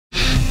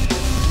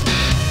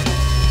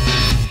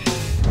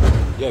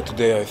Yeah,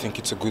 today I think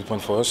it's a good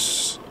point for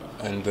us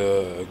and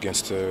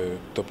against a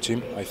top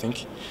team, I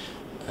think.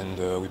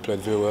 And we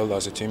played very well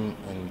as a team,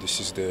 and this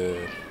is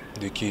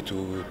the key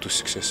to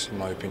success, in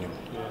my opinion.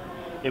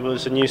 It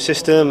was a new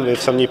system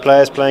with some new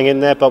players playing in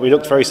there, but we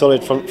looked very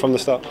solid from the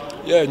start.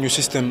 Yeah, new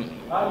system.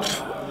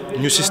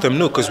 New system,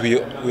 no, because we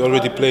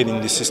already played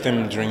in this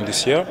system during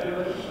this year.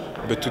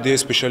 But today,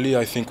 especially,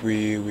 I think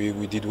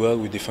we did well,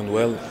 we defend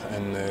well,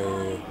 and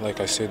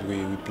like I said,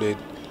 we played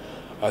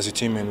as a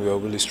team and we are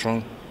really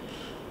strong.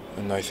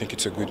 And I think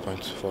it's a good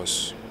point for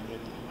us.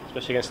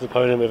 Especially against an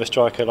opponent with a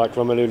striker like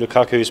Romelu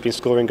Lukaku, who's been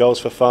scoring goals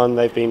for fun.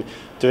 They've been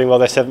doing well,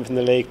 they're 7th in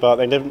the league, but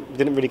they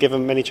didn't really give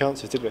them many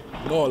chances, did we?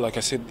 No, like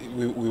I said,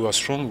 we were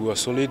strong, we were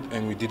solid,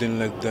 and we didn't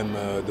let them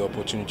the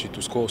opportunity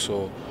to score.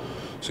 So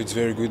it's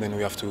very good, and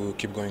we have to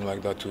keep going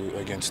like that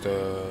against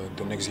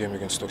the next game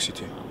against Stoke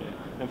City.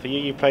 And for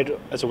you, you played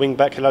as a wing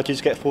back. Allowed you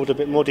to get forward a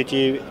bit more.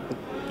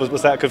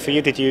 Was that good for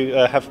you? Did you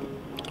have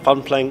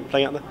fun playing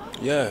out there?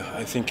 Yeah,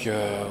 I think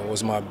it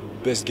was my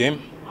best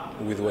game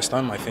with West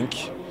Ham, I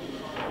think.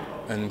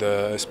 And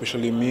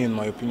especially me, in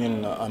my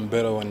opinion, I'm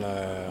better when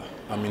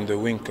I'm in the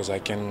wing because I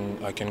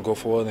can go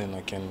forward and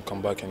I can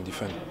come back and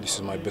defend. This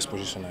is my best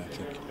position, I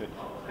think.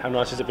 How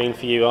nice has it been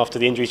for you after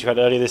the injuries you had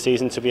earlier this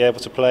season to be able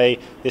to play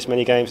this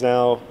many games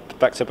now,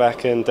 back to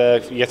back, and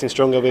getting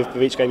stronger with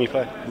each game you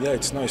play? Yeah,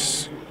 it's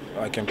nice.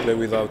 I can play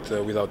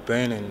without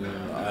pain, and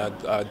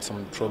I had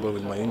some trouble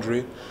with my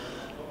injury.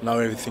 Now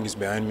everything is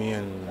behind me,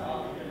 and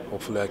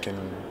hopefully I can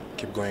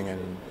keep going and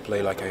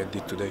play like I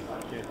did today.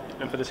 Yeah.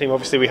 And for the team,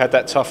 obviously we had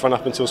that tough run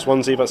up until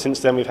Swansea, but since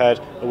then we've had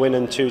a win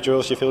and 2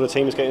 draws. Do you feel the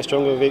team is getting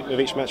stronger with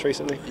each match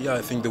recently? Yeah,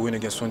 I think the win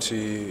against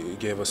Swansea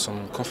gave us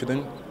some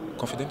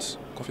confidence.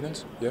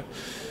 Yeah,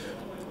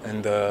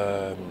 and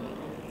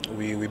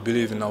we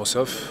believe in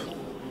ourselves,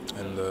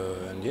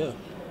 and yeah.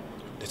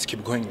 Let's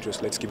keep going,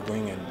 let's keep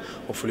going, and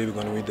hopefully we're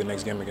going to win the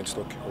next game against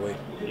Stoke away.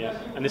 Yeah.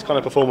 And this kind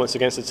of performance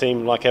against a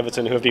team like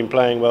Everton, who have been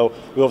playing well,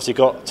 we've obviously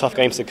got tough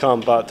games to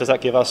come, but does that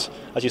give us,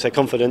 as you say,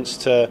 confidence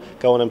to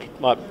go on and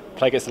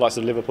play against the likes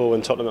of Liverpool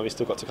and Tottenham that we've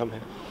still got to come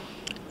here?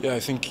 Yeah, I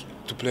think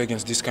to play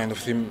against this kind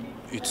of team,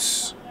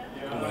 it's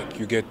like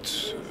you get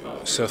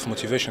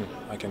self-motivation,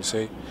 I can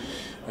say,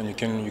 and you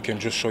can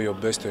just show your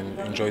best and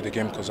enjoy the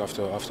game, because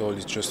after all,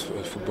 it's just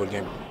a football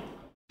game.